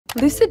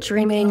Lucid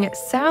dreaming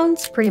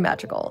sounds pretty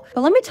magical,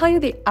 but let me tell you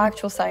the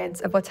actual science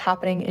of what's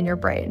happening in your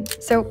brain.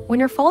 So when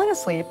you're falling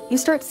asleep, you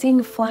start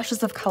seeing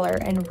flashes of color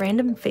and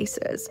random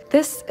faces.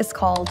 This is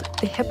called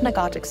the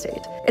hypnagogic state.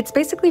 It's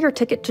basically your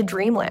ticket to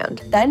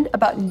dreamland. Then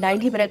about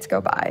 90 minutes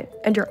go by,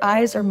 and your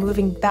eyes are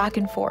moving back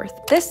and forth.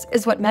 This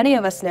is what many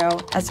of us know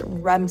as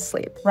REM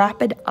sleep,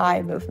 rapid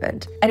eye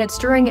movement. And it's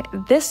during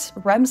this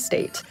REM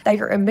state that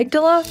your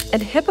amygdala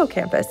and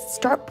hippocampus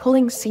start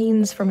pulling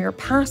scenes from your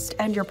past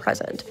and your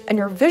present, and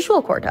your visual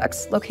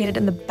cortex, located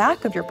in the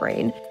back of your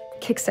brain,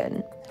 kicks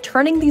in,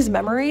 turning these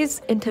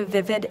memories into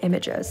vivid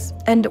images.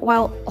 And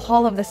while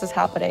all of this is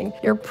happening,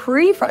 your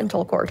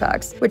prefrontal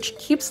cortex, which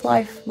keeps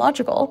life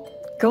logical,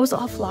 goes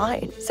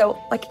offline.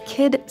 So like a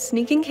kid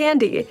sneaking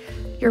candy,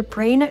 your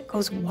brain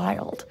goes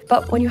wild.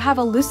 But when you have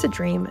a lucid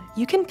dream,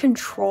 you can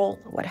control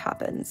what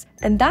happens.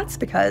 And that's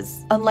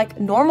because, unlike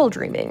normal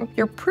dreaming,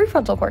 your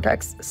prefrontal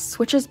cortex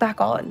switches back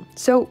on.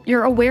 So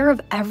you're aware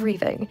of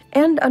everything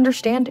and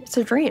understand it's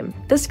a dream.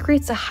 This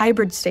creates a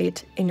hybrid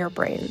state in your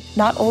brain,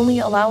 not only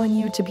allowing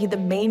you to be the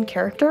main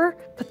character,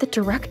 but the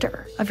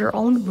director of your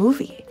own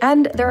movie.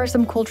 And there are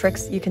some cool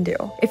tricks you can do.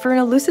 If you're in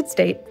a lucid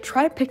state,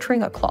 try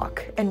picturing a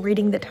clock and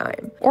reading the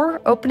time, or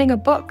opening a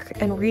book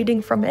and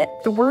reading from it.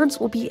 The words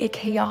will be a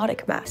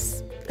chaotic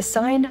mess, a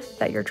sign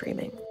that you're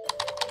dreaming.